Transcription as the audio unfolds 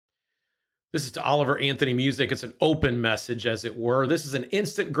This is to Oliver Anthony Music. It's an open message, as it were. This is an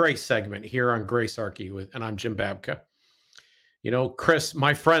instant grace segment here on Grace Archie, and I'm Jim Babka. Chris,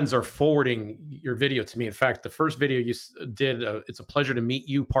 my friends are forwarding your video to me. In fact, the first video you did, it's a pleasure to meet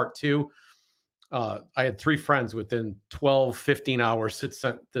you, part two. I had three friends within 12, 15 hours that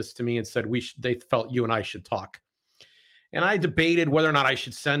sent this to me and said they felt you and I should talk. And I debated whether or not I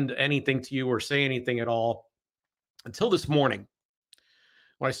should send anything to you or say anything at all until this morning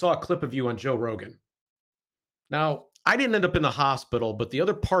when I saw a clip of you on Joe Rogan. Now, I didn't end up in the hospital, but the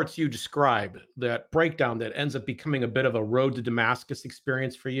other parts you describe, that breakdown that ends up becoming a bit of a road to Damascus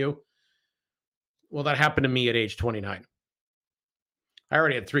experience for you, well, that happened to me at age 29. I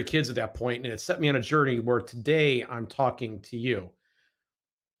already had three kids at that point, and it set me on a journey where today I'm talking to you.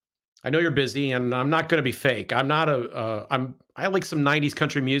 I know you're busy, and I'm not going to be fake. I'm not I like some 90s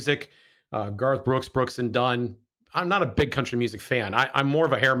country music, Garth Brooks, Brooks and Dunn. I'm not a big country music fan. I'm more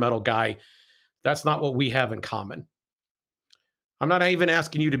of a hair metal guy. That's not what we have in common. I'm not even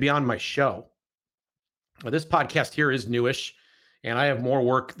asking you to be on my show. This podcast here is newish, and I have more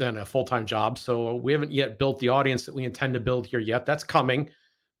work than a full time job. So we haven't yet built the audience that we intend to build here yet. That's coming,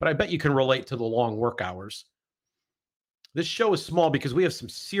 but I bet you can relate to the long work hours. This show is small because we have some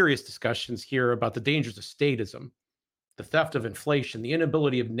serious discussions here about the dangers of statism, the theft of inflation, the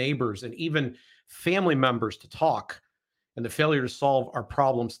inability of neighbors and even family members to talk, and the failure to solve our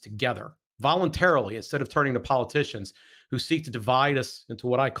problems together voluntarily instead of turning to politicians who seek to divide us into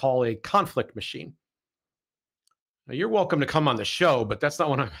what I call a conflict machine. Now, you're welcome to come on the show, but that's not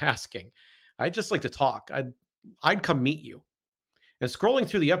what I'm asking. I'd just like to talk. I'd come meet you. And scrolling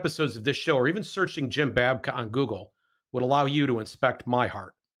through the episodes of this show or even searching Jim Babka on Google would allow you to inspect my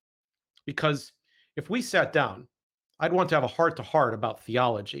heart. Because if we sat down, I'd want to have a heart to heart about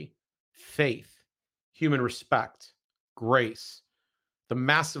theology, faith, human respect, grace, the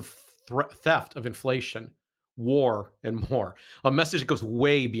massive theft of inflation, war, and more. A message that goes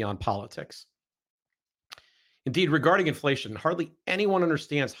way beyond politics. Indeed, regarding inflation, hardly anyone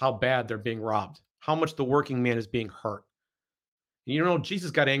understands how bad they're being robbed, how much the working man is being hurt.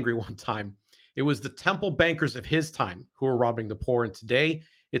 Jesus got angry one time. It was the temple bankers of his time who were robbing the poor, and today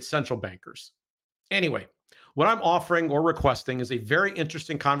it's central bankers. Anyway, what I'm offering or requesting is a very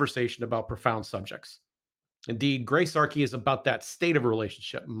interesting conversation about profound subjects. Indeed, Grace Archie is about that state of a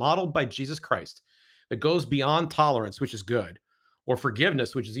relationship modeled by Jesus Christ that goes beyond tolerance, which is good, or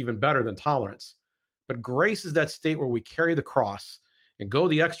forgiveness, which is even better than tolerance. But grace is that state where we carry the cross and go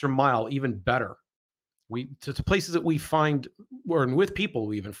the extra mile, even better. To places that we find, or with people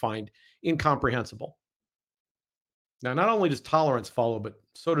we even find incomprehensible. Now, not only does tolerance follow, but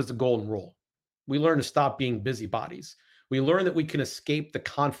so does the golden rule. We learn to stop being busybodies. We learn that we can escape the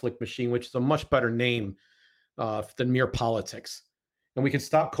conflict machine, which is a much better name than mere politics. And we can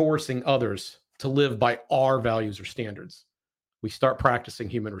stop coercing others to live by our values or standards. We start practicing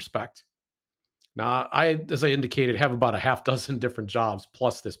human respect. Now, as I indicated, have about a half dozen different jobs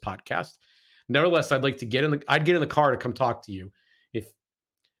plus this podcast. Nevertheless, I'd get in the car to come talk to you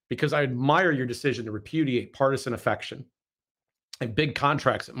because I admire your decision to repudiate partisan affection and big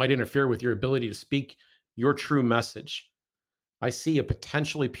contracts that might interfere with your ability to speak your true message. I see a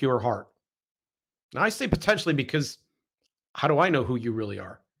potentially pure heart. Now, I say potentially because how do I know who you really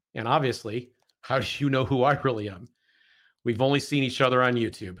are? And obviously, how do you know who I really am? We've only seen each other on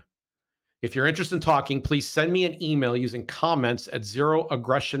YouTube. If you're interested in talking, please send me an email using comments at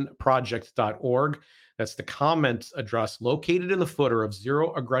zeroaggressionproject.org. That's the comments address located in the footer of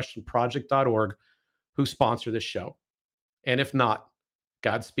zeroaggressionproject.org, who sponsor this show. And if not,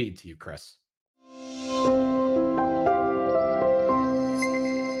 Godspeed to you, Chris.